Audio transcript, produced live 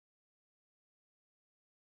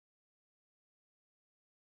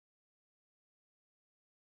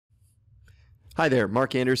Hi there,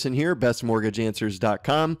 Mark Anderson here,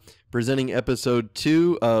 bestmortgageanswers.com, presenting episode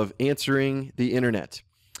 2 of Answering the Internet.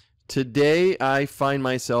 Today, I find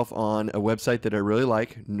myself on a website that I really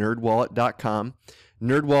like, nerdwallet.com.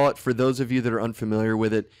 NerdWallet, for those of you that are unfamiliar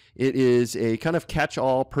with it, it is a kind of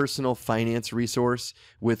catch-all personal finance resource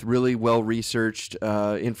with really well-researched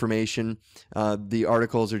information. The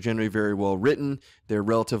articles are generally very well written. They're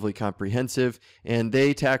relatively comprehensive, and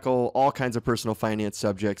they tackle all kinds of personal finance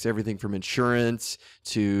subjects, everything from insurance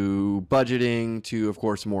to budgeting to, of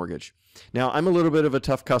course, mortgage. Now, I'm a little bit of a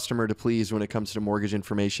tough customer to please when it comes to mortgage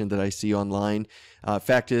information that I see online.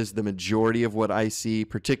 Fact is, the majority of what I see,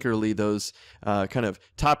 particularly those kind of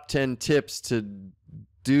top 10 tips to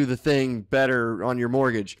do the thing better on your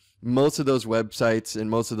mortgage, most of those websites and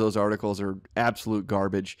most of those articles are absolute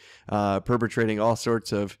garbage, propagating all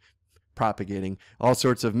sorts of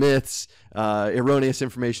myths, erroneous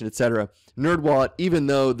information, etc. NerdWallet, even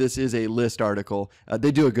though this is a list article,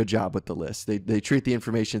 they do a good job with the list. They treat the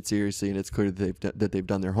information seriously, and it's clear that they've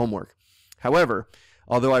done their homework. However,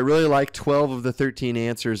 although I really like 12 of the 13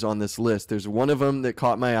 answers on this list, there's one of them that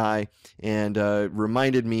caught my eye and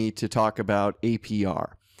reminded me to talk about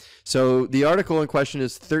APR. So the article in question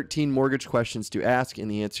is 13 mortgage questions to ask and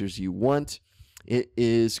the answers you want. It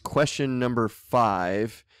is question number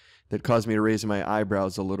 5 that caused me to raise my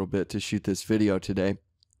eyebrows a little bit to shoot this video today.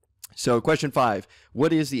 So question 5,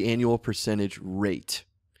 what is the annual percentage rate?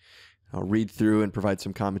 I'll read through and provide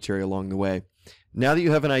some commentary along the way. Now that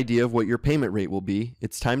you have an idea of what your payment rate will be,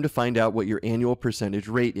 it's time to find out what your annual percentage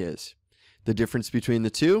rate is. The difference between the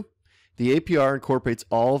two? The APR incorporates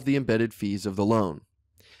all of the embedded fees of the loan.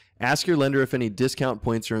 Ask your lender if any discount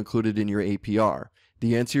points are included in your APR.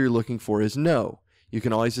 The answer you're looking for is no. You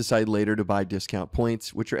can always decide later to buy discount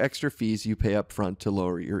points, which are extra fees you pay up front to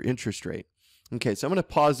lower your interest rate. Okay, so I'm going to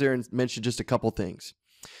pause there and mention just a couple things.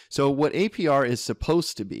 So what APR is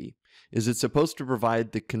supposed to be is it's supposed to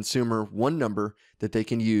provide the consumer one number that they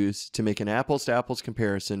can use to make an apples-to-apples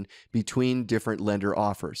comparison between different lender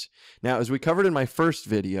offers. Now, as we covered in my first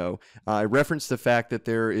video, I referenced the fact that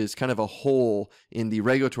there is kind of a hole in the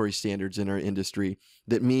regulatory standards in our industry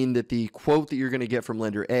that mean that the quote that you're going to get from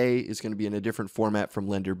lender A is going to be in a different format from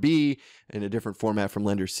lender B, in a different format from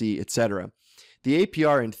lender C, etc. The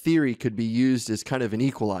APR, in theory, could be used as kind of an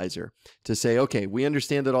equalizer to say, okay, we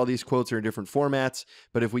understand that all these quotes are in different formats,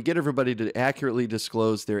 but if we get everybody to accurately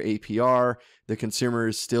disclose their APR, the consumer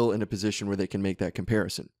is still in a position where they can make that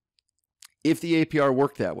comparison. If the APR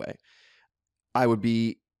worked that way, I would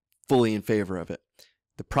be fully in favor of it.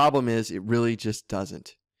 The problem is it really just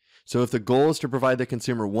doesn't. So if the goal is to provide the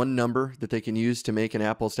consumer one number that they can use to make an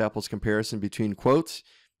apples-to-apples comparison between quotes,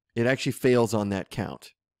 it actually fails on that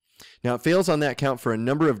count. Now, it fails on that count for a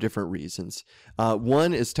number of different reasons.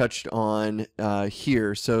 One is touched on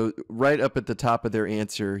here. So right up at the top of their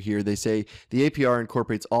answer here, they say the APR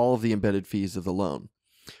incorporates all of the embedded fees of the loan.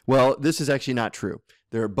 Well, this is actually not true.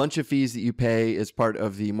 There are a bunch of fees that you pay as part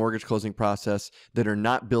of the mortgage closing process that are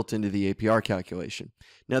not built into the APR calculation.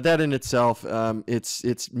 Now, that in itself,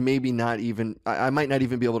 it's maybe not even, I might not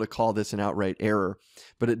even be able to call this an outright error,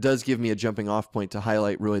 but it does give me a jumping off point to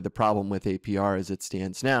highlight really the problem with APR as it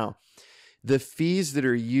stands now. The fees that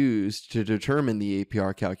are used to determine the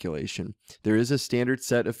APR calculation, there is a standard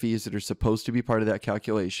set of fees that are supposed to be part of that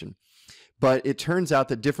calculation. But it turns out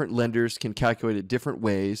that different lenders can calculate it different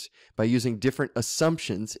ways by using different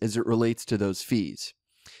assumptions as it relates to those fees.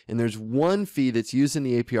 And there's one fee that's used in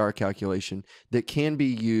the APR calculation that can be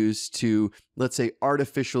used to, let's say,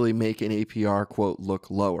 artificially make an APR quote look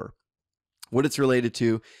lower. What it's related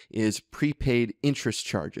to is prepaid interest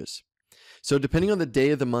charges. So depending on the day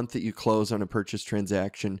of the month that you close on a purchase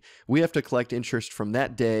transaction, we have to collect interest from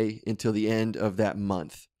that day until the end of that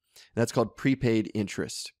month. That's called prepaid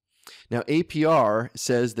interest. Now, APR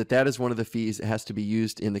says that that is one of the fees that has to be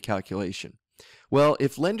used in the calculation. Well,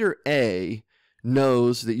 if lender A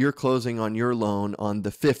knows that you're closing on your loan on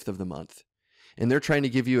the 5th of the month, and they're trying to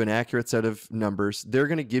give you an accurate set of numbers, they're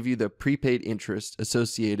going to give you the prepaid interest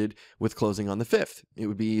associated with closing on the 5th. It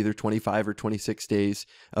would be either 25 or 26 days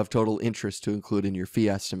of total interest to include in your fee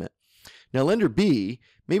estimate. Now, lender B,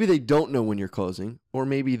 maybe they don't know when you're closing, or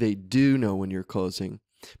maybe they do know when you're closing.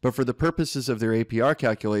 But for the purposes of their APR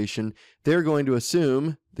calculation, they're going to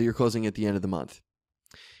assume that you're closing at the end of the month.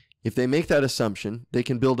 If they make that assumption, they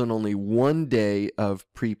can build in only one day of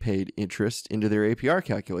prepaid interest into their APR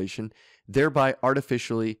calculation, thereby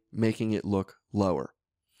artificially making it look lower.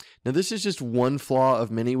 Now, this is just one flaw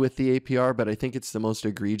of many with the APR, but I think it's the most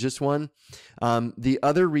egregious one. The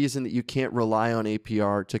other reason that you can't rely on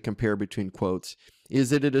APR to compare between quotes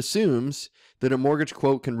is that it assumes that a mortgage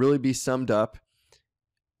quote can really be summed up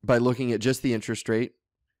by looking at just the interest rate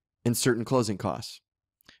and certain closing costs.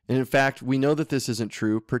 And in fact, we know that this isn't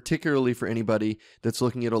true, particularly for anybody that's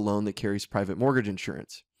looking at a loan that carries private mortgage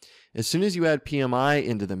insurance. As soon as you add PMI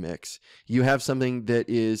into the mix, you have something that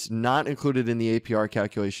is not included in the APR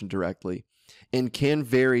calculation directly and can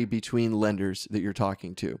vary between lenders that you're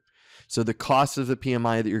talking to. So the cost of the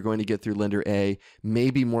PMI that you're going to get through lender A may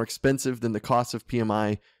be more expensive than the cost of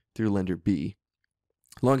PMI through lender B.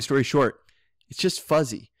 Long story short, it's just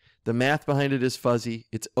fuzzy. The math behind it is fuzzy.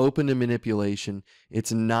 It's open to manipulation.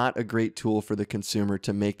 It's not a great tool for the consumer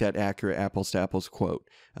to make that accurate apples to apples quote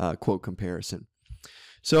comparison.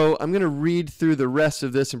 So I'm going to read through the rest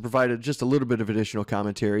of this and provide just a little bit of additional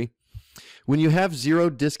commentary. When you have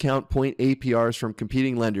 0 discount point APRs from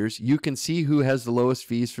competing lenders, you can see who has the lowest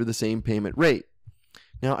fees for the same payment rate.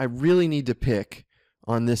 Now, I really need to pick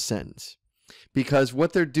on this sentence, because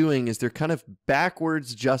what they're doing is they're kind of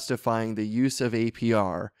backwards justifying the use of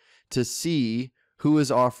APR to see who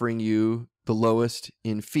is offering you the lowest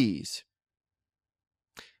in fees.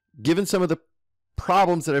 Given some of the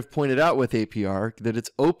problems that I've pointed out with APR, that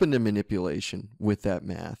it's open to manipulation with that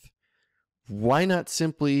math, why not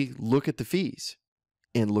simply look at the fees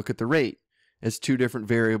and look at the rate as two different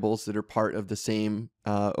variables that are part of the same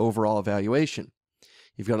overall evaluation?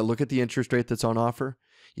 You've got to look at the interest rate that's on offer.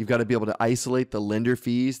 You've got to be able to isolate the lender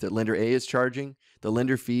fees that lender A is charging, the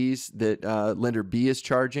lender fees that lender B is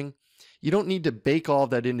charging. You don't need to bake all of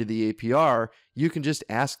that into the APR. You can just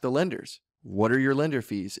ask the lenders, what are your lender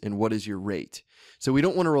fees and what is your rate? So we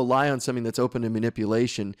don't want to rely on something that's open to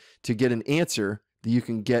manipulation to get an answer that you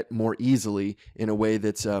can get more easily in a way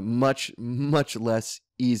that's much less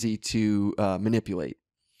easy to manipulate.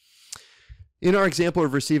 In our example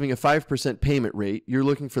of receiving a 5% payment rate, you're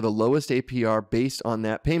looking for the lowest APR based on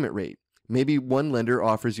that payment rate. Maybe one lender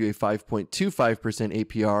offers you a 5.25%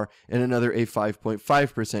 APR and another a 5.5%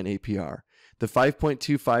 APR. The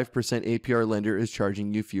 5.25% APR lender is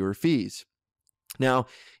charging you fewer fees. Now,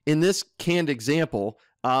 in this canned example,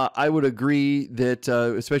 I would agree that,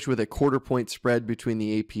 especially with a quarter point spread between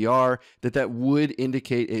the APR, that would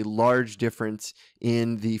indicate a large difference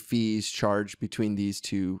in the fees charged between these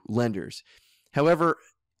two lenders. However,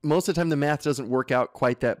 most of the time the math doesn't work out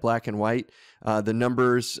quite that black and white. The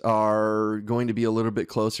numbers are going to be a little bit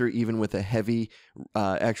closer, even with a heavy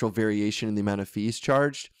actual variation in the amount of fees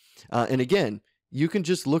charged. And again, you can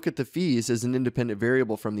just look at the fees as an independent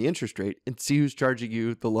variable from the interest rate and see who's charging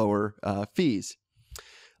you the lower fees.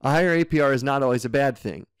 A higher APR is not always a bad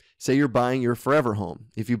thing. Say you're buying your forever home.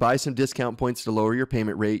 If you buy some discount points to lower your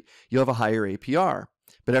payment rate, you'll have a higher APR.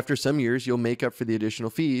 But after some years, you'll make up for the additional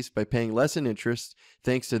fees by paying less in interest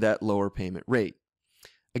thanks to that lower payment rate.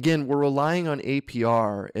 Again, we're relying on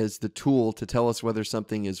APR as the tool to tell us whether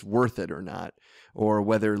something is worth it or not, or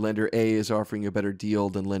whether lender A is offering a better deal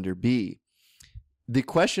than lender B. The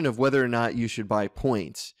question of whether or not you should buy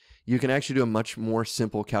points, you can actually do a much more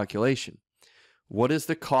simple calculation. What is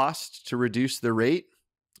the cost to reduce the rate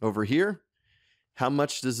over here? How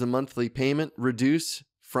much does the monthly payment reduce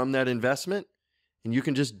from that investment? And you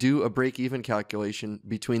can just do a break-even calculation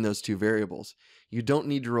between those two variables. You don't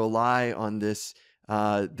need to rely on this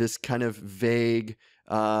kind of vague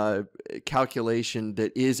calculation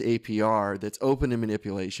that is APR, that's open to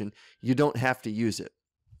manipulation. You don't have to use it.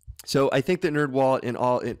 So I think that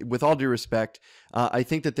NerdWallet, with all due respect, I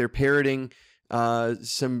think that they're parroting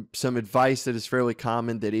some advice that is fairly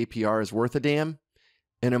common, that APR is worth a damn.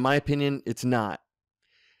 And in my opinion, it's not.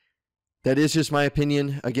 That is just my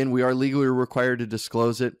opinion. Again, we are legally required to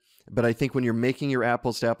disclose it, but I think when you're making your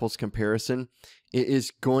apples to apples comparison, it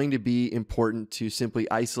is going to be important to simply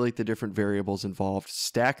isolate the different variables involved,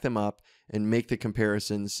 stack them up, and make the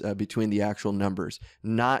comparisons between the actual numbers,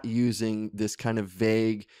 not using this kind of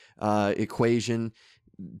vague equation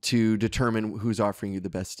to determine who's offering you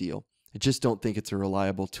the best deal. I just don't think it's a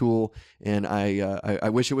reliable tool, and I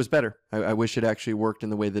wish it was better. I wish it actually worked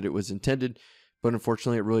in the way that it was intended, but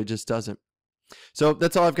unfortunately it really just doesn't. So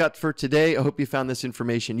that's all I've got for today. I hope you found this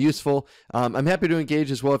information useful. I'm happy to engage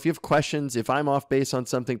as well. If you have questions, if I'm off base on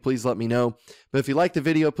something, please let me know. But if you like the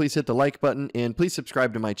video, please hit the like button and please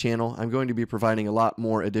subscribe to my channel. I'm going to be providing a lot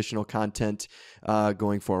more additional content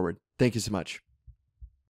going forward. Thank you so much.